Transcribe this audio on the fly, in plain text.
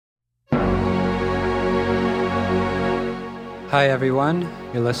Hi everyone,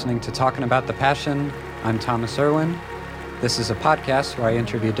 you're listening to Talking About the Passion. I'm Thomas Irwin. This is a podcast where I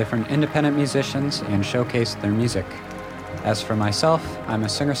interview different independent musicians and showcase their music. As for myself, I'm a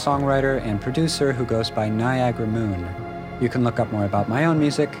singer-songwriter and producer who goes by Niagara Moon. You can look up more about my own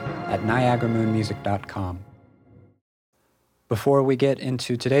music at niagaramoonmusic.com. Before we get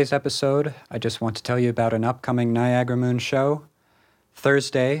into today's episode, I just want to tell you about an upcoming Niagara Moon show.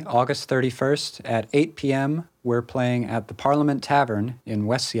 Thursday, August 31st at 8 p.m., we're playing at the Parliament Tavern in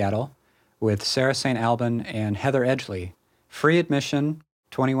West Seattle with Sarah St. Alban and Heather Edgley. Free admission,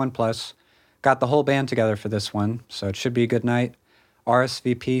 21 plus. Got the whole band together for this one, so it should be a good night.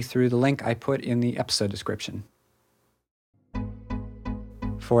 RSVP through the link I put in the episode description.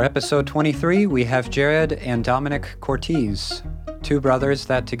 For episode 23, we have Jared and Dominic Cortez, two brothers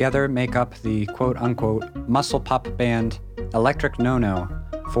that together make up the quote-unquote muscle pop band Electric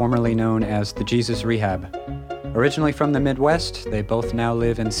NoNo, formerly known as the Jesus Rehab. Originally from the Midwest, they both now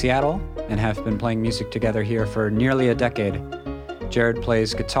live in Seattle and have been playing music together here for nearly a decade. Jared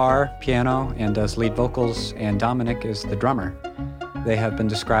plays guitar, piano, and does lead vocals, and Dominic is the drummer. They have been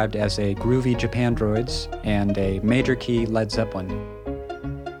described as a groovy Japandroids and a major key Led Zeppelin.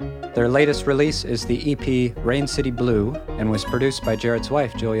 Their latest release is the EP Rain City Blue and was produced by Jared's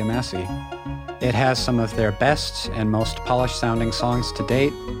wife, Julia Massey. It has some of their best and most polished sounding songs to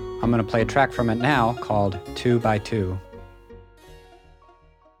date. I'm going to play a track from it now called 2 by 2.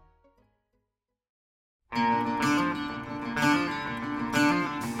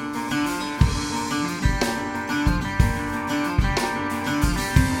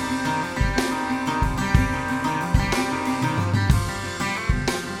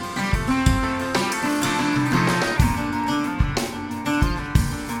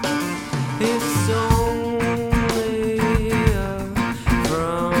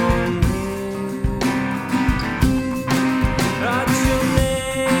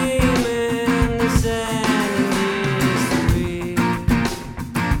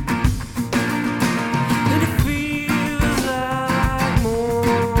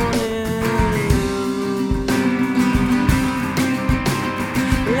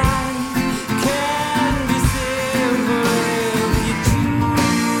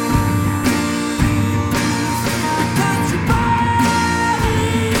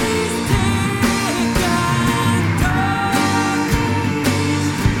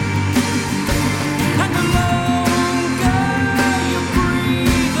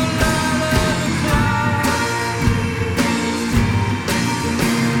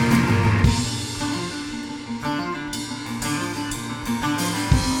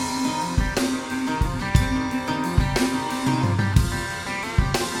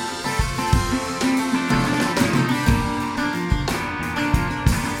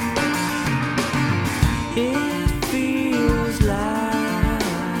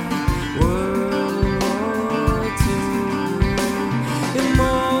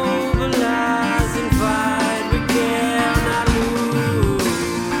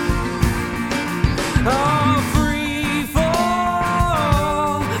 Oh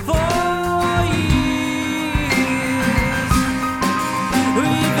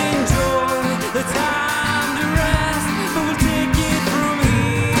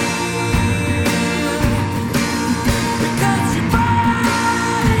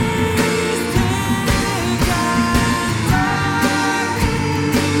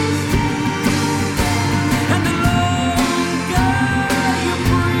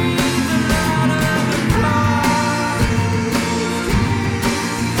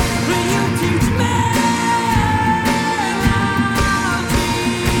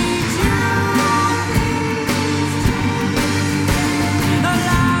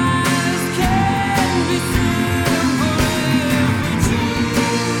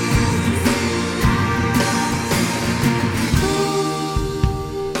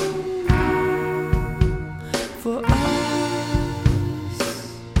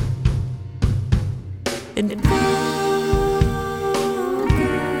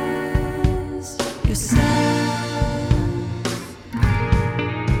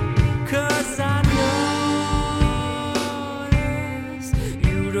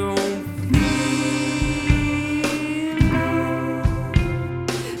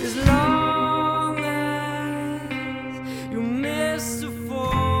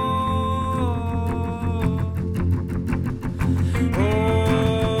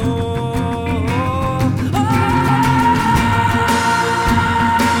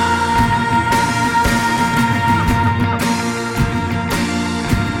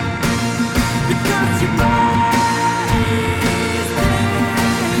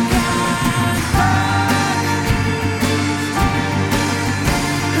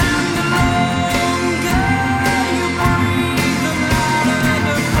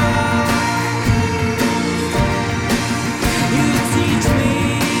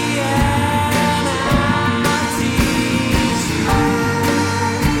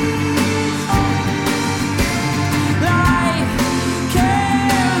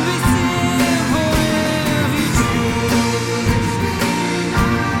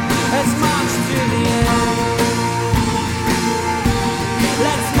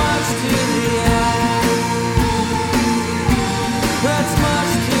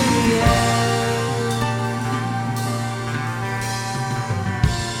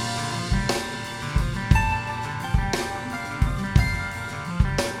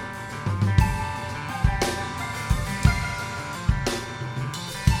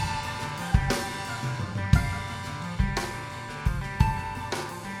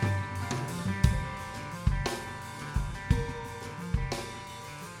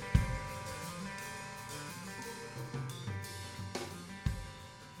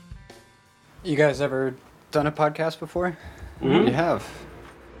You guys ever done a podcast before? Mm-hmm. You have?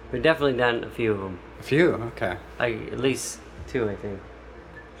 We've definitely done a few of them. A few? Okay. Like, at least 2, I think.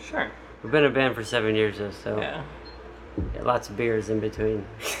 Sure. We've been a band for 7 years, though, so Yeah. lots of beers in between.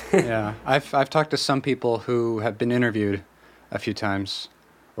 Yeah. I've talked to some people who have been interviewed a few times,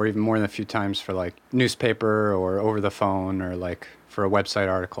 or even more than a few times for, like, newspaper or over the phone or, like, for a website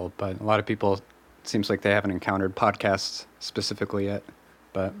article. But a lot of people, it seems like they haven't encountered podcasts specifically yet.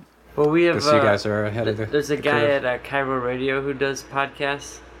 But Well, we I have. guess you guys are ahead of the There's a the guy curve. at Cairo Radio who does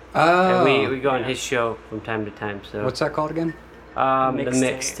podcasts. Oh. And we go on his show from time to time. So What's that called again? the Mixtape.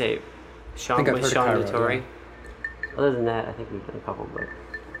 mixtape. think I've With heard of Sean Cairo, Vittori. Other than that, I think we've done a couple,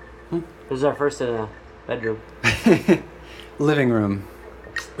 but this is our first in a bedroom. Living room.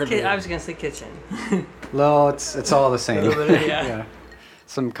 I was gonna say kitchen. No, it's all the same. little bit, yeah.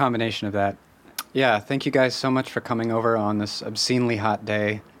 Some combination of that. Yeah, thank you guys so much for coming over on this obscenely hot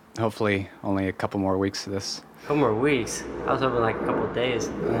day. Hopefully only a couple more weeks of this. A couple more weeks. I was hoping like a couple of days.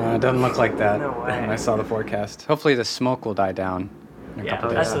 It doesn't look like that No way. when I saw the forecast. Hopefully the smoke will die down in a Yeah, couple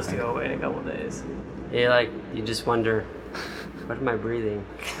that's days. I supposed to think. go away in a couple days. Yeah, you just wonder, what am I breathing?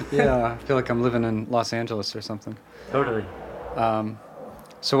 Yeah, I feel like I'm living in Los Angeles or something. Totally.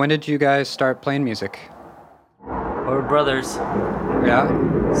 So when did you guys start playing music? We're brothers.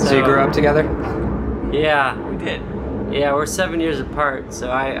 Yeah? So you grew up together? Yeah. We did. Yeah, we're 7 years apart,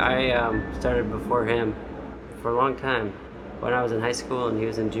 so I started before him for a long time. When I was in high school and he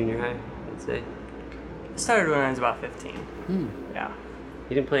was in junior high, I'd say. I started when I was about 15. Yeah.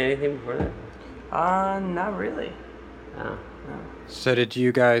 You didn't play anything before that? Not really. No. So did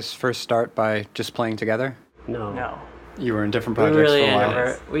you guys first start by just playing together? No. No. You were in different We projects really for a while.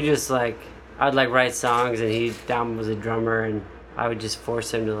 never. We just I'd write songs and Dom was a drummer and I would just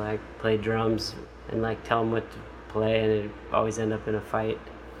force him to play drums and tell him what to play and it'd always end up in a fight.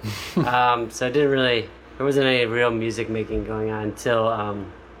 So it didn't really, there wasn't any real music making going on until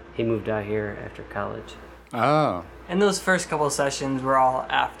he moved out here after college. Oh. And those first couple of sessions were all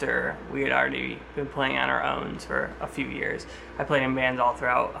after we had already been playing on our own for a few years. I played in bands all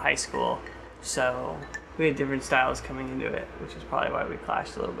throughout high school, so we had different styles coming into it, which is probably why we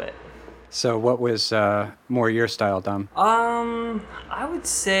clashed a little bit. So what was more your style, Dom? I would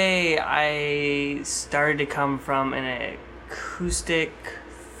say I started to come from an acoustic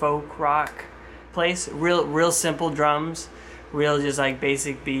folk rock place. Real simple drums, real just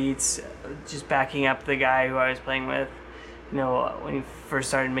basic beats, just backing up the guy who I was playing with. When he first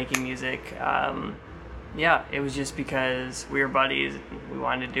started making music, yeah, it was just because we were buddies, we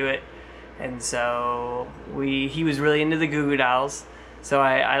wanted to do it, and so he was really into the Goo Goo Dolls. So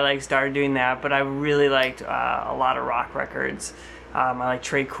I started doing that, but I really liked a lot of rock records. I like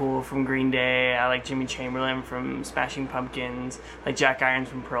Trey Cool from Green Day. I like Jimmy Chamberlain from Smashing Pumpkins. Like Jack Irons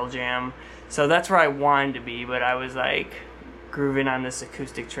from Pearl Jam. So that's where I wanted to be, but I was grooving on this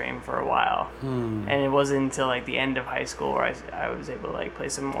acoustic train for a while. And it wasn't until the end of high school where I was able to play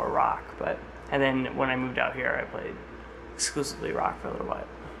some more rock. And then when I moved out here, I played exclusively rock for a little while.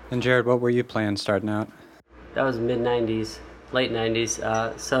 And Jared, what were you playing starting out? That was mid-90s, late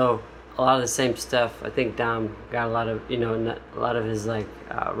 90s. So a lot of the same stuff. I think Dom got a lot of, a lot of his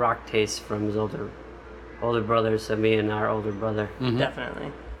rock taste from his older brothers, so me and our older brother. Mm-hmm.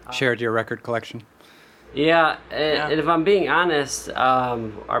 Definitely. Shared your record collection? Yeah, and if I'm being honest,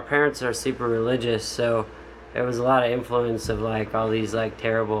 our parents are super religious, so there was a lot of influence of all these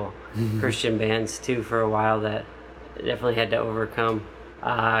terrible Christian bands too for a while that I definitely had to overcome,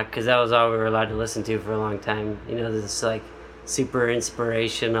 because that was all we were allowed to listen to for a long time. This super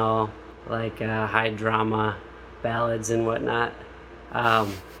inspirational, high drama ballads and whatnot.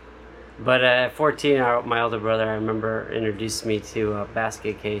 But at 14, my older brother, I remember, introduced me to a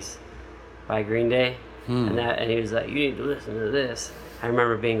Basket Case by Green Day. And he was like, "You need to listen to this." I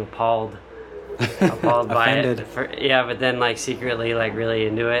remember being appalled by it. But then secretly really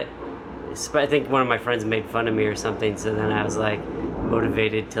into it. I think one of my friends made fun of me or something, so then I was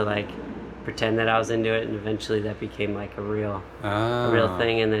motivated to pretend that I was into it, and eventually that became a real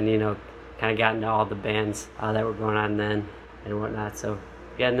thing. And then kind of got into all the bands that were going on then and whatnot. So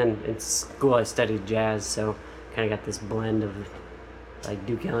yeah, and then in school I studied jazz, so kind of got this blend of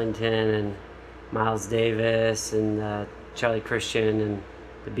Duke Ellington and Miles Davis and Charlie Christian and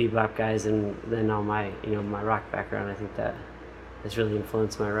the bebop guys, and then all my my rock background. I think that has really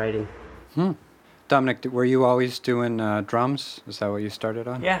influenced my writing. Dominic, were you always doing drums? Is that what you started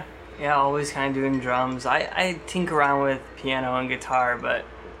on? Yeah, always kind of doing drums. I tinker around with piano and guitar, but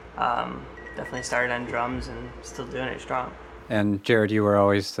definitely started on drums and still doing it strong. And Jared, you were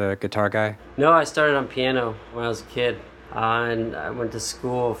always the guitar guy? No, I started on piano when I was a kid. and I went to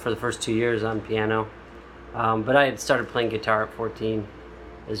school for the first 2 years on piano. But I had started playing guitar at 14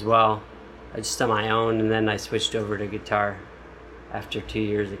 as well, just on my own, and then I switched over to guitar after 2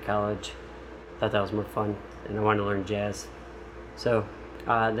 years at college. Thought that was more fun, and I wanted to learn jazz. So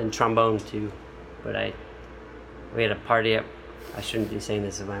then trombone too, but we had a party at, I shouldn't be saying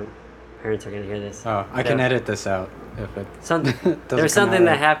this if my parents are gonna hear this. Oh, I can edit this out if it there was something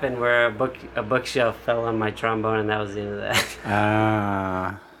that happened where a bookshelf fell on my trombone, and that was the end of that.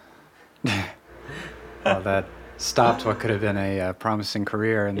 Ah. Well, that stopped what could have been a promising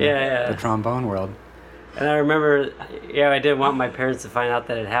career in the trombone world. And I remember, I didn't want my parents to find out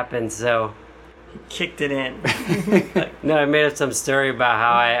that it happened, so He kicked it in. no, I made up some story about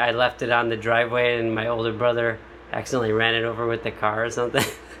how I left it on the driveway and my older brother accidentally ran it over with the car or something.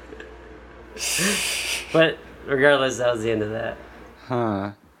 But regardless, that was the end of that.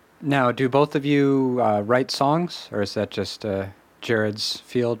 Huh. Now, do both of you write songs, or is that just Jared's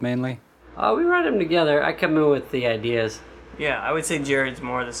field mainly? We write them together. I come in with the ideas. Yeah, I would say Jared's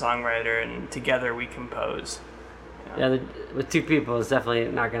more the songwriter, and together we compose. Yeah, with two people, it's definitely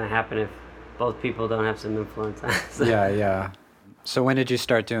not going to happen if both people don't have some influence on us. Yeah. So when did you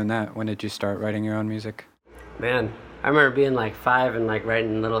start doing that? When did you start writing your own music? Man, I remember being like 5 and like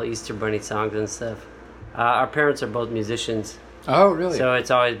writing little Easter Bunny songs and stuff. Our parents are both musicians. Oh, really? So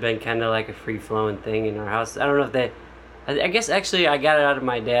it's always been kind of like a free-flowing thing in our house. I don't know if I guess actually I got it out of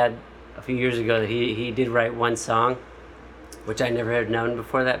my dad a few years ago. He did write one song, which I never had known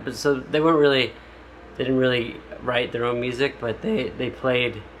before that. But so they didn't really write their own music, but they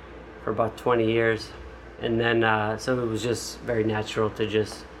played for about 20 years. And then, so it was just very natural to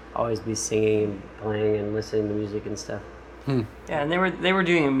just always be singing and playing and listening to music and stuff. Yeah, and they were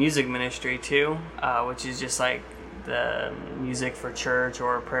doing a music ministry too, which is just like the music for church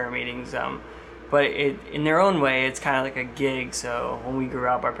or prayer meetings. But in their own way, it's kind of like a gig. So when we grew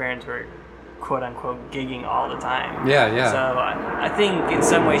up, our parents were quote unquote gigging all the time. Yeah. So I think in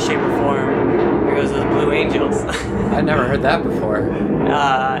some way, shape, or form, there goes those Blue Angels. I never heard that before.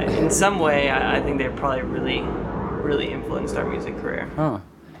 In some way, I think they probably really influenced our music career. Oh.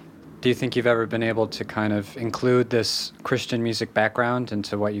 Do you think you've ever been able to kind of include this Christian music background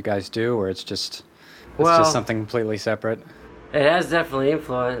into what you guys do, or it's just something completely separate? It has definitely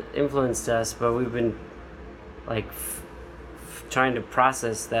influenced us, but we've been like trying to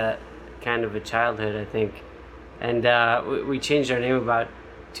process that kind of a childhood, I think. And we changed our name about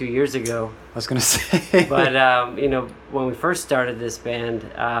 2 years ago. I was going to say. But, when we first started this band,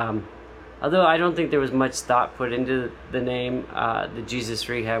 although I don't think there was much thought put into the name, the Jesus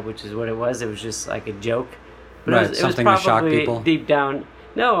Rehab, which is what it was just like a joke. But right, it was something to shock people? Deep down.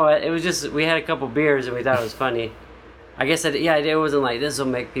 No, it was just, we had a couple beers and we thought it was funny. I guess, it wasn't like, this will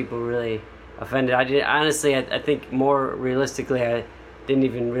make people really offended. I think more realistically, I didn't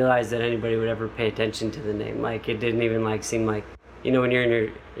even realize that anybody would ever pay attention to the name. Like, it didn't even like seem like, when you're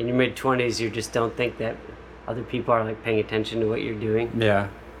in your mid-20s, you just don't think that other people are like paying attention to what you're doing. Yeah.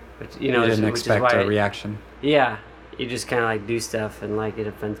 Which, you didn't expect a reaction. Yeah, you just kind of like do stuff and like it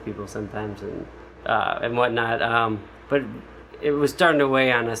offends people sometimes and whatnot. But it was starting to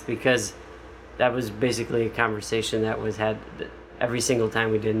weigh on us because that was basically a conversation that was had every single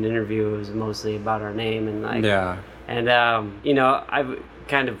time we did an interview. It was mostly about our name and like And I've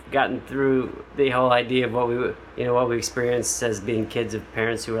kind of gotten through the whole idea of what we experienced as being kids of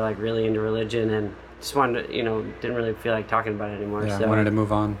parents who were like really into religion and just wanted to, didn't really feel like talking about it anymore. Yeah, so wanted to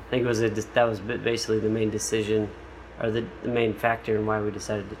move on. I think that was basically the main decision, or the main factor in why we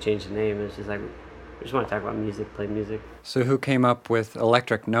decided to change the name. It's just like we just want to talk about music, play music. So who came up with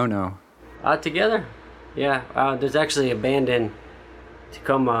Electric NoNo? Together. Yeah. There's actually a band in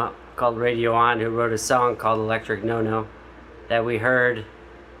Tacoma called Radio On who wrote a song called Electric NoNo that we heard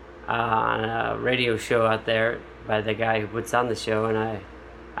on a radio show out there by the guy who puts on the show, and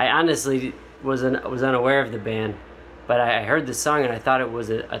I honestly was unaware of the band, but I heard the song and I thought it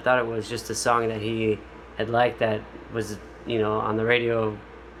was just a song that he had liked that was on the radio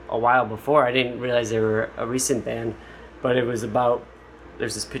a while before. I didn't realize they were a recent band, but it was about,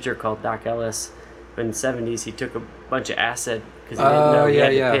 there's this pitcher called Doc Ellis. In the 70s, he took a bunch of acid because he didn't know he had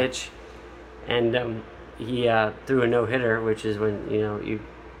to pitch, and he threw a no-hitter, which is when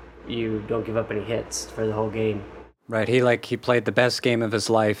you don't give up any hits for the whole game. Right, he played the best game of his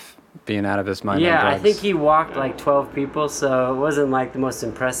life, being out of his mind. Yeah, on drugs. I think he walked like 12 people, so it wasn't like the most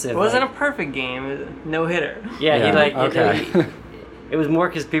impressive. It wasn't a perfect game, no-hitter. Yeah, okay. It was more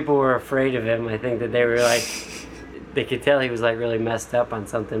because people were afraid of him. I think that they were like, they could tell he was like really messed up on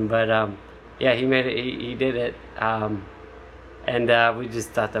something, but yeah, he made it. He did it, and we just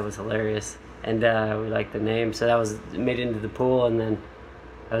thought that was hilarious. and we liked the name, so that was made it into the pool, and then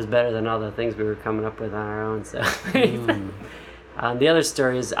that was better than all the things we were coming up with on our own. So the other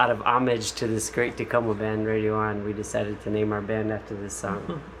story is out of homage to this great Tacoma band, Radio On. We decided to name our band after this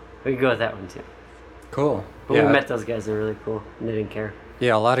song. We could go with that one too. Cool. But we met those guys; they're really cool, and they didn't care.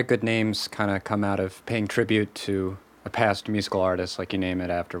 Yeah, a lot of good names kind of come out of paying tribute to a past musical artist, like you name it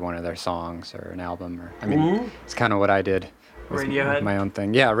after one of their songs or an album. Or I mean, it's kind of what I did. Radiohead. My own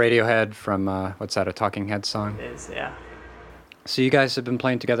thing. Yeah, Radiohead from what's that? A Talking Heads song. It is, yeah. So you guys have been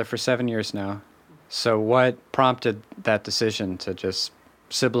playing together for 7 years now. So what prompted that decision to just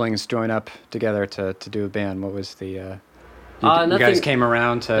siblings join up together to do a band? What was the... you guys came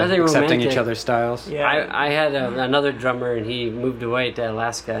around to accepting romantic. each other's styles? Yeah. I had another drummer, and he moved away to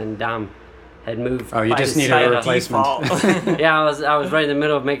Alaska, and Dom had moved. Oh, you just needed a replacement. Yeah, I was right in the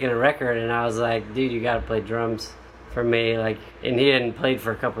middle of making a record, and I was like, dude, you got to play drums for me. Like, and he hadn't played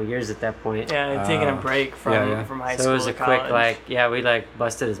for a couple of years at that point. Yeah, I'd taken a break from high school. So it was a college. quick, we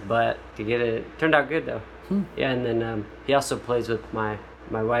busted his butt to get it. Turned out good though. Yeah, and then he also plays with my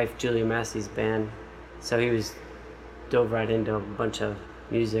wife Julia Massey's band, so he was dove right into a bunch of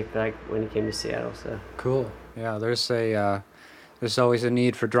music like when he came to Seattle. So cool. Yeah, there's always a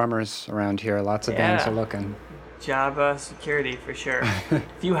need for drummers around here. Lots of bands are looking. Job security for sure. If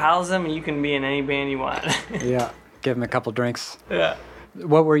you house them, you can be in any band you want. Yeah, give them a couple drinks. Yeah.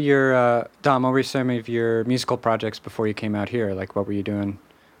 What were your Dom? What were some of your musical projects before you came out here? Like, what were you doing?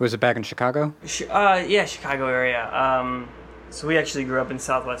 Was it back in Chicago? Yeah, Chicago area. So we actually grew up in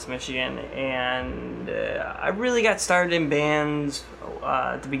Southwest Michigan, and I really got started in bands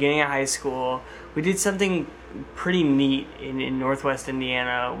at the beginning of high school. We did something pretty neat in Northwest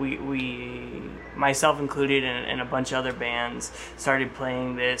Indiana. We myself included, and a bunch of other bands started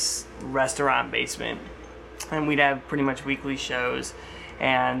playing this restaurant basement, and we'd have pretty much weekly shows.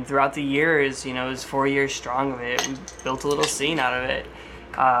 And throughout the years, it was 4 years strong of it. We built a little scene out of it.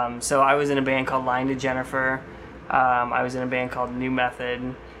 So I was in a band called Line to Jennifer. I was in a band called New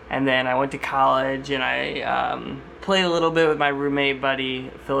Method, and then I went to college, and I played a little bit with my roommate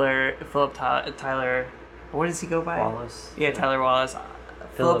buddy Philip Tyler. What does he go by? Wallace. Yeah, Tyler Wallace.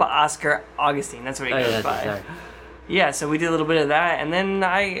 Philip Oscar Augustine. That's what he goes by. Sorry. Yeah, so we did a little bit of that, and then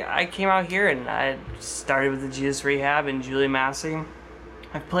I came out here and I started with the Jesus Rehab and Julia Massey.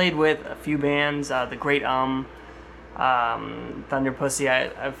 I've played with a few bands, the Great Thunder Pussy.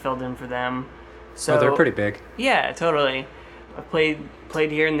 I've filled in for them. So they're pretty big. Yeah, totally. I've played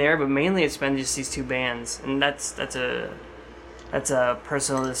here and there, but mainly it's been just these two bands, and that's a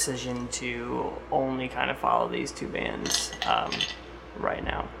personal decision to only kind of follow these two bands right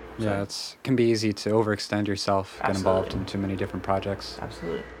now. So. Yeah, it can be easy to overextend yourself, get Absolutely. involved in too many different projects.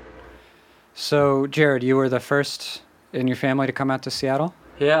 Absolutely. So, Jared, you were the first in your family to come out to Seattle?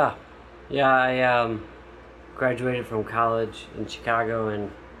 Yeah. I graduated from college in Chicago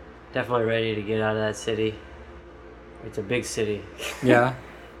and definitely ready to get out of that city. It's a big city. Yeah.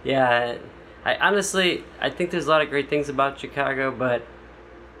 Yeah. I honestly think there's a lot of great things about Chicago, but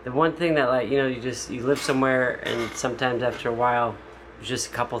the one thing that you live somewhere and sometimes after a while there's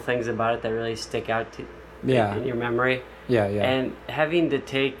just a couple things about it that really stick out in your memory. Yeah. And having to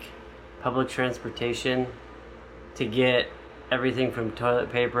take public transportation to get everything from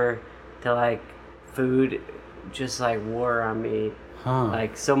toilet paper to food just wore on me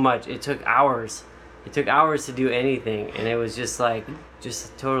so much. It took hours to do anything, and it was just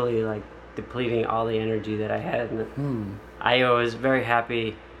totally depleting all the energy that I had. And I was very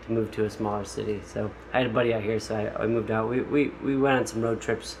happy to move to a smaller city, so I had a buddy out here, so I moved out. We went on some road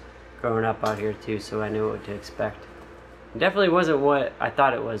trips growing up out here too, so I knew what to expect. It definitely wasn't what I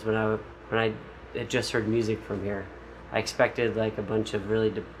thought it was when I had just heard music from here. I expected a bunch of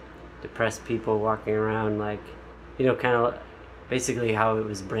really depressed people walking around, kind of basically how it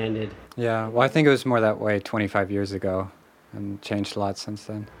was branded. Yeah, well, I think it was more that way 25 years ago and changed a lot since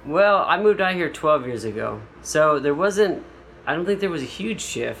then. Well, I moved out here 12 years ago, so I don't think there was a huge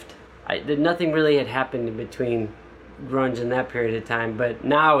shift. Nothing really had happened in between grunge in that period of time, but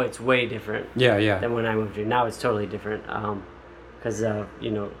now it's way different than when I moved here. Now it's totally different because of,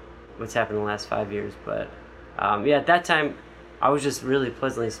 what's happened in the last 5 years. But at that time, I was just really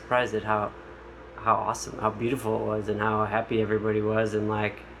pleasantly surprised at how awesome, how beautiful it was, and how happy everybody was, and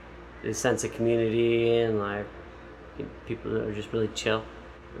the sense of community, and people that are just really chill.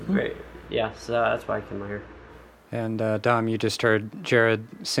 Great. Yeah, so that's why I came out here. And Dom, you just heard Jared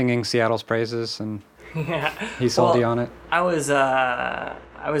singing Seattle's praises, and he sold you on it. I was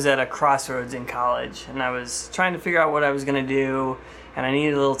at a crossroads in college, and I was trying to figure out what I was gonna do, and I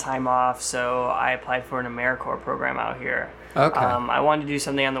needed a little time off, so I applied for an AmeriCorps program out here. Okay. I wanted to do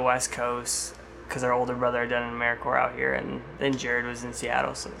something on the West Coast because our older brother had done an AmeriCorps out here, and then Jared was in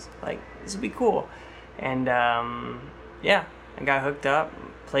Seattle, so it's like, this would be cool. And yeah, I got hooked up,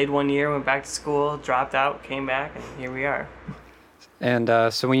 played 1 year, went back to school, dropped out, came back, and here we are.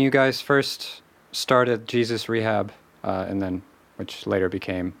 And so when you guys first started Jesus Rehab, and then which later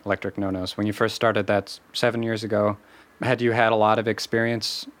became Electric NoNos, when you first started that 7 years ago, had you had a lot of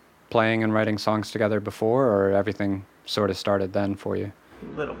experience playing and writing songs together before, or everything sort of started then for you?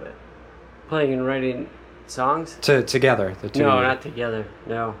 A little bit. Playing and writing songs? Together, the two. No, not together.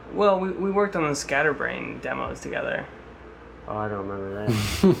 No. Well, we worked on the Scatterbrain demos together. Oh, I don't remember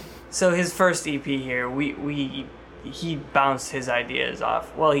that. So his first EP here, he bounced his ideas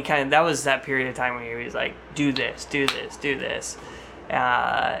off. Well, that was that period of time where he was like, do this, do this, do this.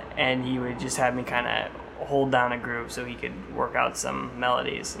 And he would just have me kind of hold down a groove so he could work out some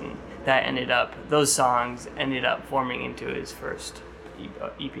melodies. And those songs ended up forming into his first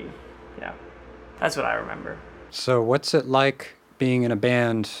EP. Yeah. That's what I remember. So what's it like being in a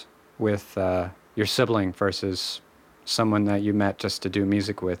band with your sibling versus someone that you met just to do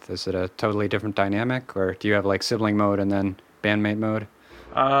music with? Is it a totally different dynamic, or do you have like sibling mode and then bandmate mode?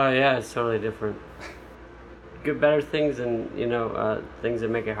 Yeah, it's totally different. Good, better things and, things that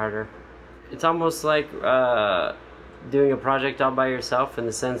make it harder. It's almost like doing a project all by yourself in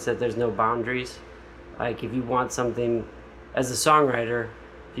the sense that there's no boundaries. Like if you want something, as a songwriter,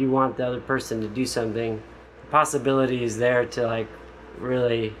 if you want the other person to do something, the possibility is there to like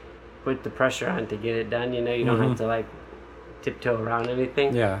really put the pressure on to get it done. You don't have to like tiptoe around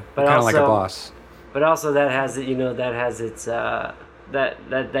anything. Yeah, but kind of also, like a boss. But also that has its that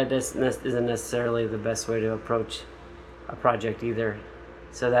isn't necessarily the best way to approach a project either.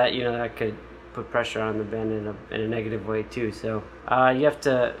 So that that could put pressure on the band in a negative way too. So you have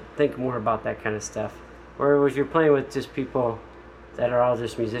to think more about that kind of stuff. Or if you're playing with just people that are all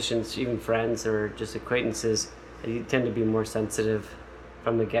just musicians, even friends or just acquaintances, you tend to be more sensitive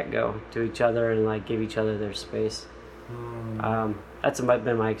from the get-go to each other and like give each other their space. That's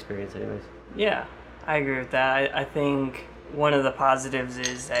been my experience anyways. Yeah, I agree with that. I think one of the positives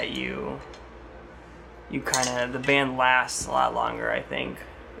is that you the band lasts a lot longer, I think,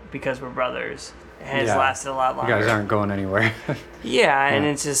 because we're brothers. It has lasted a lot longer. You guys aren't going anywhere. Yeah, and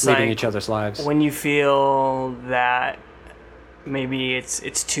it's just leading like each other's lives. when you feel that maybe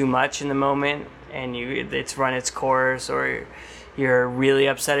it's too much in the moment and it's run its course, or you're really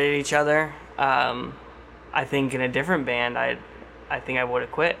upset at each other. I think in a different band, I think I would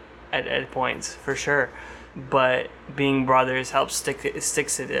have quit at points for sure. But being brothers helps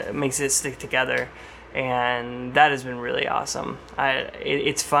makes it stick together, and that has been really awesome.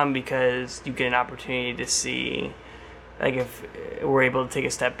 It's fun because you get an opportunity to see, like if we're able to take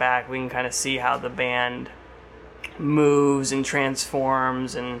a step back, we can kind of see how the band moves and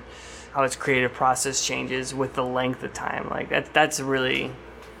transforms and how its creative process changes with the length of time. Like that's really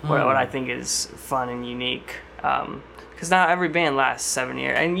what I think is fun and unique. Because not every band lasts 7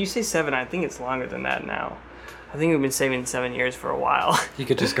 years. And you say 7, I think it's longer than that now. I think we've been saving 7 years for a while. You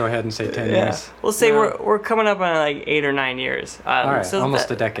could just go ahead and say 10 years. We'll say we're coming up on like 8 or 9 years. All right, so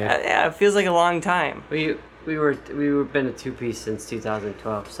almost a decade. Yeah, it feels like a long time. We were been a two-piece since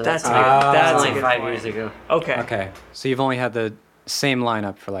 2012, so that's only 5 years ago. Okay. So you've only had the same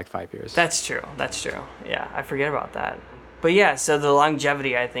lineup for like 5 years. That's true. Yeah, I forget about that. But yeah, so the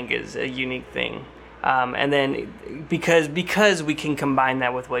longevity I think is a unique thing. And then because we can combine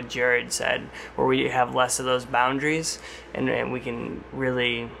that with what Jared said, where we have less of those boundaries and we can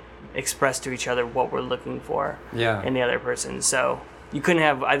really express to each other what we're looking for in the other person. So I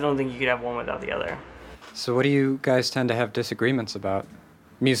don't think you could have one without the other. So what do you guys tend to have disagreements about,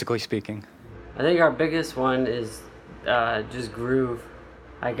 musically speaking? I think our biggest one is just groove.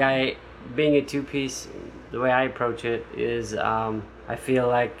 Like being a two-piece, the way I approach it is I feel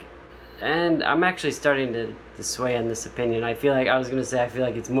like, and I'm actually starting to sway on this opinion. I feel like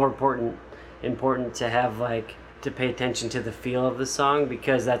it's more important to have to pay attention to the feel of the song,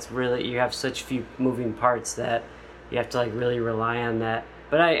 because that's really, you have such few moving parts that you have to really rely on that.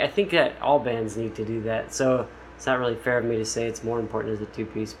 But I think that all bands need to do that, so it's not really fair of me to say it's more important as a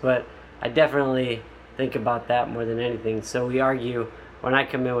two-piece, but I definitely think about that more than anything. So we argue when I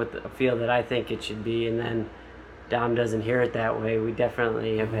come in with a feel that I think it should be, and then Dom doesn't hear it that way. We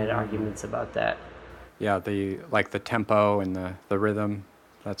definitely have had arguments about that. Yeah, the tempo and the rhythm,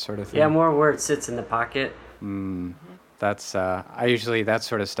 that sort of thing. Yeah, more where it sits in the pocket. That's I usually that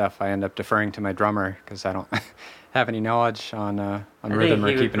sort of stuff I end up deferring to my drummer because I don't have any knowledge on rhythm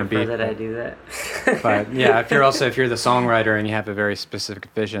or keeping a beat. That I do that. But yeah, if you're the songwriter and you have a very specific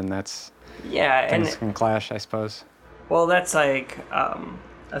vision, things can clash, I suppose. Well, that's like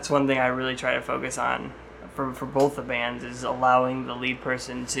that's one thing I really try to focus on for both the bands is allowing the lead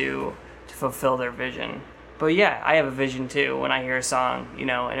person to fulfill their vision. But yeah, I have a vision too when I hear a song,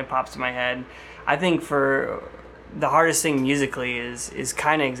 and it pops in my head. I think for the hardest thing musically is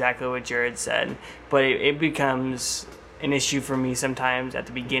kind of exactly what Jared said, but it becomes an issue for me sometimes at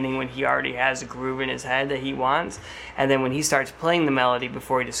the beginning when he already has a groove in his head that he wants, and then when he starts playing the melody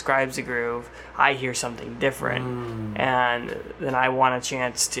before he describes the groove, I hear something different, and then I want a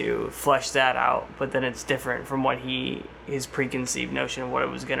chance to flesh that out, but then it's different from what his preconceived notion of what it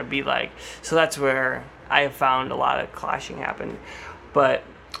was going to be like. So that's where I have found a lot of clashing happen. But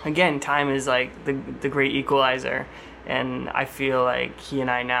again, time is like the great equalizer, and I feel like he and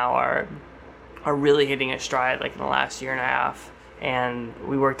I now are really hitting a stride like in the last year and a half, and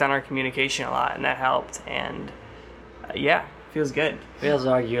we worked on our communication a lot, and that helped, and feels good. We also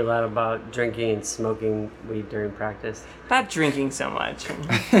argue a lot about drinking and smoking weed during practice. Not drinking so much.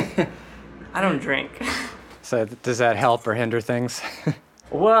 I don't drink. So does that help or hinder things?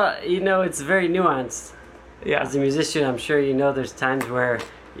 Well, it's very nuanced. Yeah. As a musician, I'm sure there's times where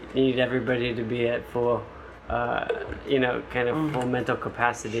you need everybody to be at full full mental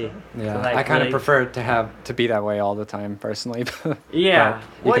capacity. Yeah, I kind of prefer to be that way all the time, personally. Yeah.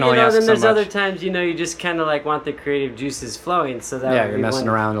 Well, then there's other times, you just kind of like want the creative juices flowing, so that you're messing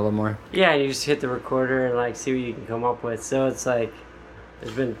around a little more. Yeah, you just hit the recorder and like see what you can come up with. So it's like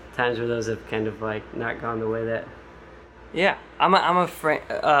there's been times where those have kind of like not gone the way that. Yeah, I'm a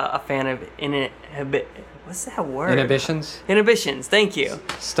fan of what's that word? Inhibitions. Inhibitions. Thank you.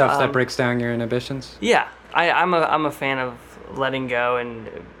 Stuff that breaks down your inhibitions. Yeah. I'm a fan of letting go and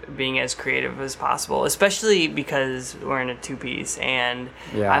being as creative as possible, especially because we're in a two-piece, and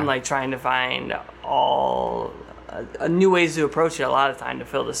I'm like trying to find all new ways to approach it a lot of time to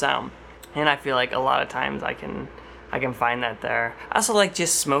fill the sound, and I feel like a lot of times I can find that there. I also like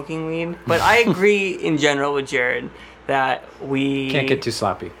just smoking weed, but I agree in general with Jared that we can't get too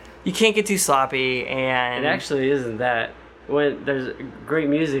sloppy. You can't get too sloppy, and it actually isn't that. When there's great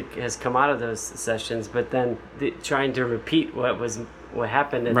music has come out of those sessions, but then trying to repeat what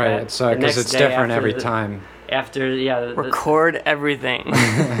happened at right, because it's different every time. Record everything,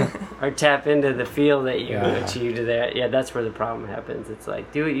 or tap into the feel that you achieved there. Yeah, that's where the problem happens. It's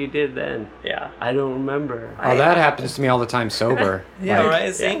like, do what you did then. Yeah, I don't remember. Oh, that happens to me all the time sober.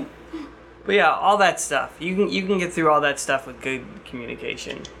 Right. See. Yeah. But yeah, all that stuff. You can get through all that stuff with good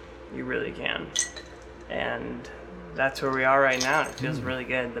communication. You really can, and that's where we are right now. It feels really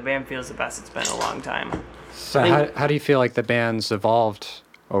good. The band feels the best it's been in a long time. So how do you feel like the band's evolved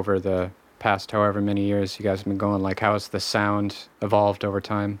over the past however many years you guys have been going? Like, how has the sound evolved over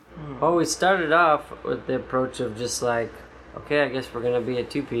time? Well, we started off with the approach of just like, okay, I guess we're going to be a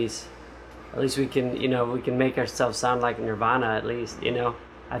two-piece. At least we can, we can make ourselves sound like Nirvana at least,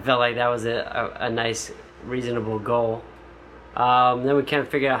 I felt like that was a nice, reasonable goal. Then we kind of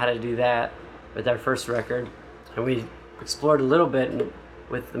figured out how to do that with our first record. And we explored a little bit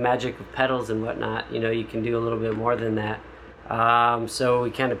with the magic of pedals and whatnot. You can do a little bit more than that. So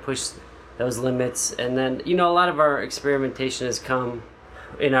we kind of pushed those limits. And then, a lot of our experimentation has come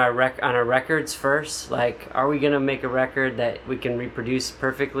in on our records first. Like, are we going to make a record that we can reproduce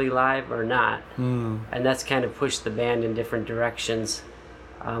perfectly live or not? And that's kind of pushed the band in different directions.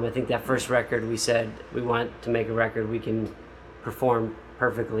 I think that first record we said we want to make a record we can perform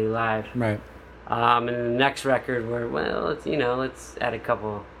perfectly live. Right. And the next record, let's add a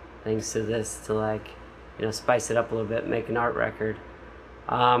couple things to this to spice it up a little bit, make an art record.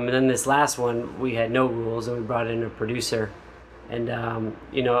 And then this last one, we had no rules, and we brought in a producer, and and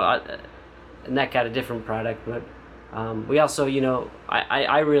that got a different product. But we also,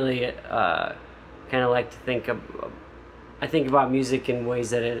 I really kind of like to think about music in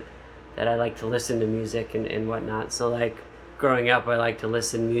ways that I like to listen to music and whatnot. So like growing up, I like to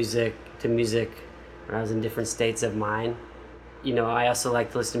listen to music when I was in different states of mind. I also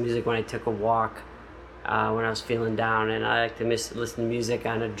like to listen to music when I took a walk, when I was feeling down, and I like to listen to music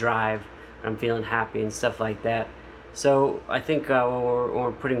on a drive when I'm feeling happy and stuff like that. So I think when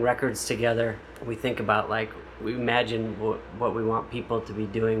we're putting records together, we think about we imagine what we want people to be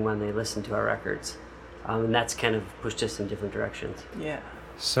doing when they listen to our records, and that's kind of pushed us in different directions. Yeah.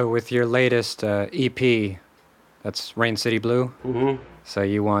 So with your latest EP, that's Rain City Blue. Mm-hmm. So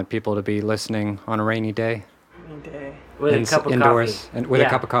you want people to be listening on a rainy day? Rainy day. With a cup of indoors, coffee. and with a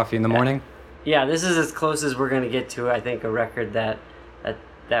cup of coffee in the morning? Yeah, this is as close as we're gonna get to, I think, a record that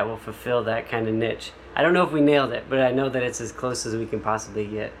will fulfill that kind of niche. I don't know if we nailed it, but I know that it's as close as we can possibly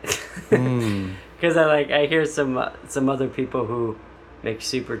get. Because I hear some other people who make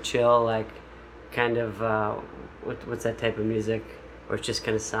super chill, like kind of what's that type of music where it just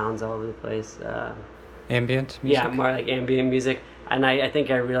kind of sounds all over the place. Ambient music? Yeah, more like ambient music. And I think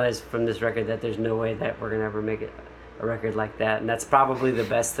I realized from this record that there's no way that we're gonna ever make a record like that, and that's probably the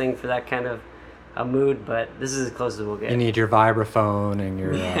best thing for that kind of a mood. But this is as close as we'll get. You need your vibraphone and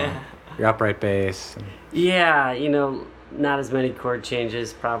your upright bass. Yeah, not as many chord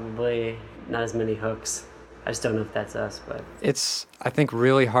changes, probably not as many hooks. I just don't know if that's us, but It's, I think,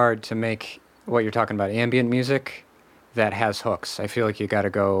 really hard to make what you're talking about, ambient music that has hooks. I feel like you got to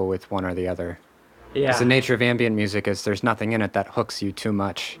go with one or the other. yeah, 'Cause the nature of ambient music is there's nothing in it that hooks you too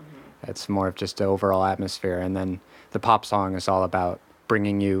much. It's more of just the overall atmosphere, and then the pop song is all about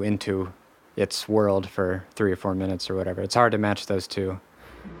bringing you into its world for 3 or 4 minutes or whatever. It's hard to match those two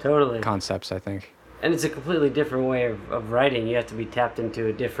totally. concepts, I think. And it's a completely different way of writing. You have to be tapped into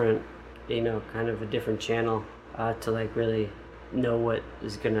a different, kind of a different channel to like really know what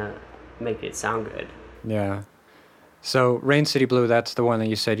is gonna make it sound good. Yeah. So Rain City Blue, that's the one that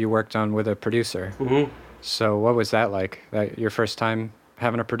you said you worked on with a producer. Mm-hmm. So what was that like? That your first time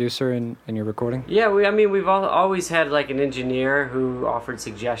having a producer in your recording? Yeah, we've always had like an engineer who offered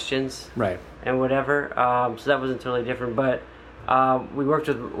suggestions Right. and whatever. So that wasn't totally different, but we worked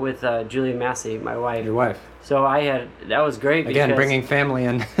with Julia Massey, my wife. Your wife. So that was great. Again, because, bringing family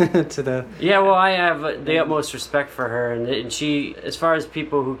in to the... Yeah, well, I have the utmost respect for her, and she, as far as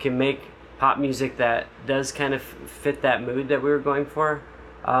people who can make pop music that does kind of fit that mood that we were going for,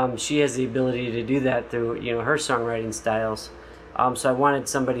 she has the ability to do that through her songwriting styles. So I wanted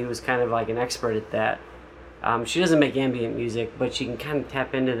somebody who was kind of like an expert at that. She doesn't make ambient music, but she can kind of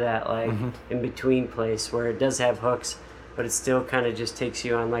tap into that like in between place where it does have hooks, but it still kind of just takes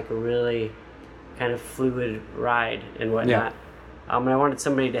you on like a really kind of fluid ride and whatnot. Yeah. And I wanted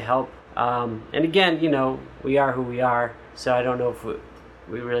somebody to help. And again, we are who we are, so I don't know if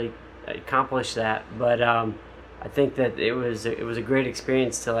we really accomplished that, but I think that it was a great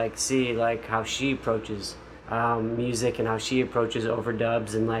experience to like see like how she approaches music and how she approaches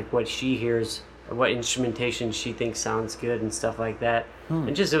overdubs and like what she hears, what instrumentation she thinks sounds good and stuff like that.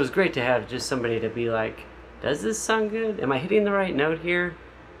 And just it was great to have just somebody to be like, does this sound good? Am I hitting the right note here?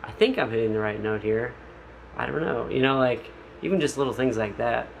 I think I'm hitting the right note here. I don't know. Like even just little things like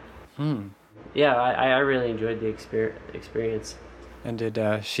that. Yeah, I really enjoyed the experience. And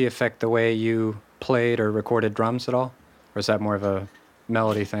did she affect the way you played or recorded drums at all? Or is that more of a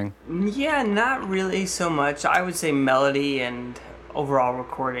melody thing? Yeah, not really so much. I would say melody and overall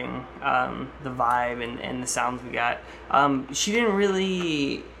recording, the vibe and the sounds we got. She didn't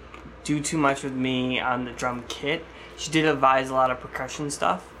really do too much with me on the drum kit. She did advise a lot of percussion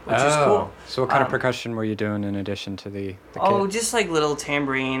stuff, which is cool. So what kind of percussion were you doing in addition to the Oh, kit? just like little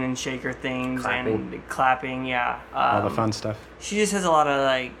tambourine and shaker things and clapping, yeah. All the fun stuff. She just has a lot of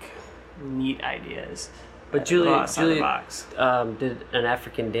like neat ideas. But Julie did an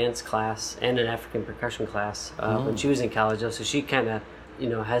African dance class and an African percussion class when she was in college, though. So she kind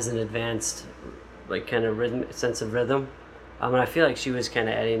of, has an advanced, like kind of sense of rhythm. And I feel like she was kind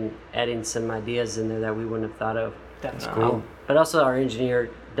of adding some ideas in there that we wouldn't have thought of. That's cool. But also our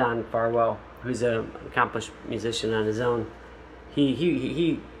engineer Don Farwell, who's an accomplished musician on his own,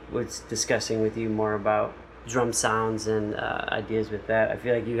 he was discussing with you more about drum sounds and ideas with that. I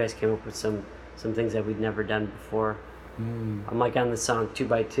feel like you guys came up with some things that we'd never done before. I'm like on the song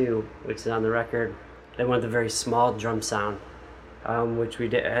 2x2, which is on the record. They went with a very small drum sound, which we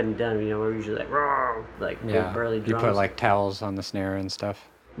hadn't done. We're usually like, "Roar," like big burly drums. You put like towels on the snare and stuff.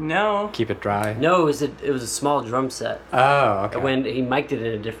 No. Keep it dry. No, it was a small drum set. Oh, okay. When he mic'd it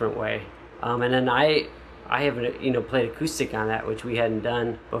in a different way, and then I have played acoustic on that, which we hadn't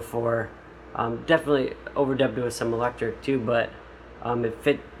done before. Definitely overdubbed it with some electric too, but it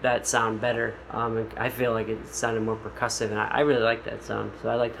fit that sound better. And I feel like it sounded more percussive, and I really liked that sound, so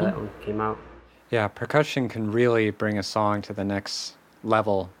I liked how that one came out. Yeah, percussion can really bring a song to the next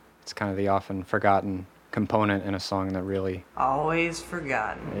level. It's kind of the often forgotten component in a song that really... Always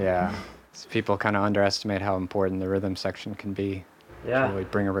forgotten. Yeah. So people kind of underestimate how important the rhythm section can be. Yeah. To really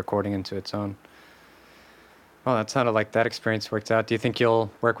bring a recording into its own. Well, that sounded like that experience worked out. Do you think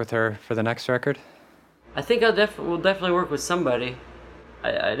you'll work with her for the next record? I think we'll definitely work with somebody.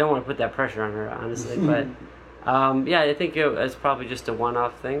 I don't want to put that pressure on her, honestly, but yeah, I think it's probably just a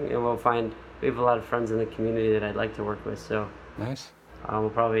one-off thing, and we have a lot of friends in the community that I'd like to work with, so Nice. we'll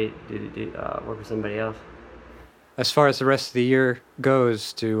probably work with somebody else. As far as the rest of the year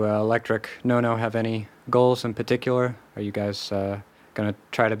goes, do Electric NoNo have any goals in particular? Are you guys going to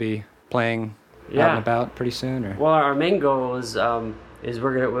try to be playing out and about pretty soon? Or? Well, our main goal is we want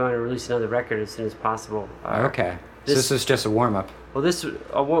to release another record as soon as possible. Okay. So this is just a warm-up.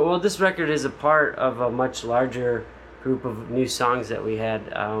 Well, this record is a part of a much larger group of new songs that we had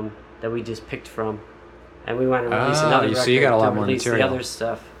that we just picked from, and we want to release another record so you got a lot more release material. the other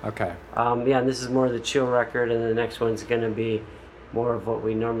stuff. Okay. And this is more of the chill record, and the next one's going to be more of what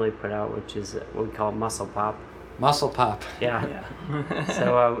we normally put out, which is what we call muscle pop. Muscle pop. Yeah.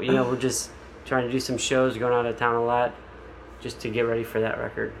 So we're just trying to do some shows, going out of town a lot, just to get ready for that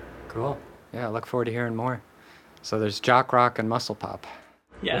record. Cool. Yeah, I look forward to hearing more. So there's jock rock and muscle pop.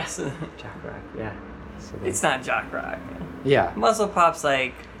 Yes. Jock rock, yeah. So It's not jock rock. Yeah. Muscle pop's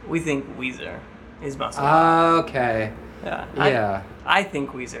like, we think Weezer is muscle pop. Okay. Yeah. Yeah. I think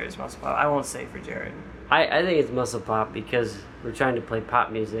Weezer is muscle pop. I won't say for Jared. I think it's muscle pop because we're trying to play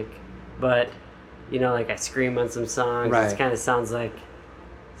pop music, but like I scream on some songs. Right. It kind of sounds like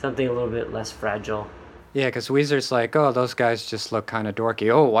something a little bit less fragile. Yeah, because Weezer's like, oh, those guys just look kind of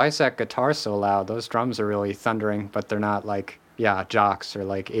dorky. Oh, why is that guitar so loud? Those drums are really thundering, but they're not like, jocks or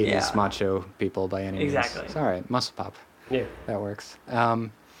like 80s macho people by any means. Exactly. It's all right, muscle pop. Yeah. That works.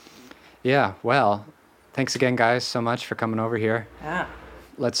 Yeah, well, thanks again, guys, so much for coming over here. Yeah.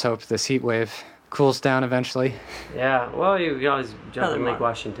 Let's hope this heat wave cools down eventually. Yeah, well, you can always jump Another in Lake month.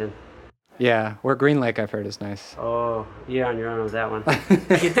 Washington. Yeah, or Green Lake, I've heard, is nice. Oh, you're on your own with that one.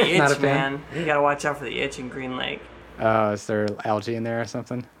 Get the Not a itch, fan? man. You gotta watch out for the itch in Green Lake. Is there algae in there or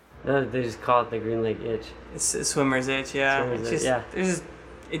something? No, they just call it the Green Lake Itch. It's a swimmer's itch, yeah. Swimmer's It's itch, just, yeah.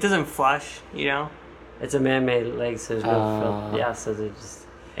 It doesn't flush, It's a man-made lake, so there's no filth. Yeah, so they're just...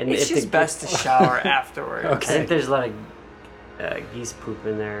 And It's just best to shower afterwards. I think there's a lot of geese poop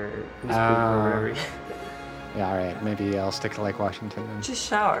in there. Or goose poop or whatever. Yeah, all right. Maybe I'll stick to Lake Washington then. Just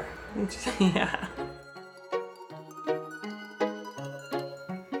shower. Yeah.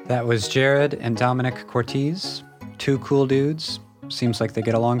 That was Jared and Dominic Cortez, two cool dudes. Seems like they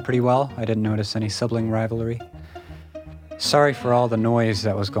get along pretty well. I didn't notice any sibling rivalry. Sorry for all the noise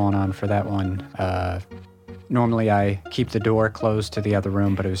that was going on for that one. Normally I keep the door closed to the other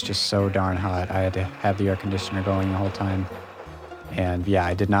room, but it was just so darn hot. I had to have the air conditioner going the whole time. And yeah,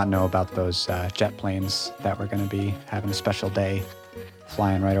 I did not know about those jet planes that were going to be having a special day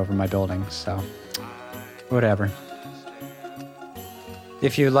flying right over my building, so whatever.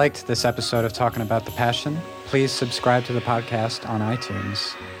 If you liked this episode of Talking About the Passion, please subscribe to the podcast on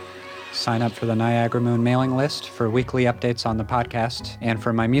iTunes. Sign up for the Niagara Moon mailing list for weekly updates on the podcast, and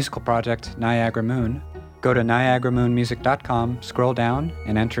for my musical project, Niagara Moon, go to niagaramoonmusic.com, scroll down,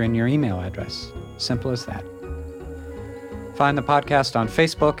 and enter in your email address. Simple as that. Find the podcast on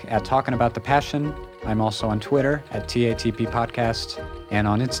Facebook at Talking About the Passion. I'm also on Twitter at TATP Podcast, and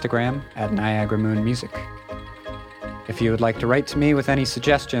on Instagram at Niagara Moon Music. If you would like to write to me with any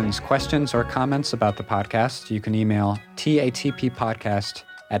suggestions, questions, or comments about the podcast, you can email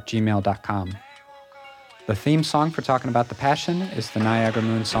tatppodcast@gmail.com. The theme song for Talking About the Passion is the Niagara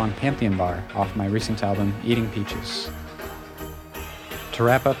Moon song Pantheon Bar off my recent album Eating Peaches. To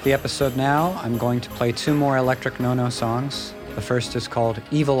wrap up the episode now, I'm going to play two more Electric NoNo songs. The first is called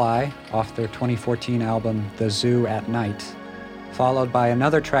Evil Eye off their 2014 album The Zoo at Night, followed by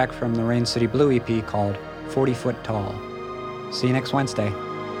another track from the Rain City Blue EP called 40 Foot Tall. See you next Wednesday.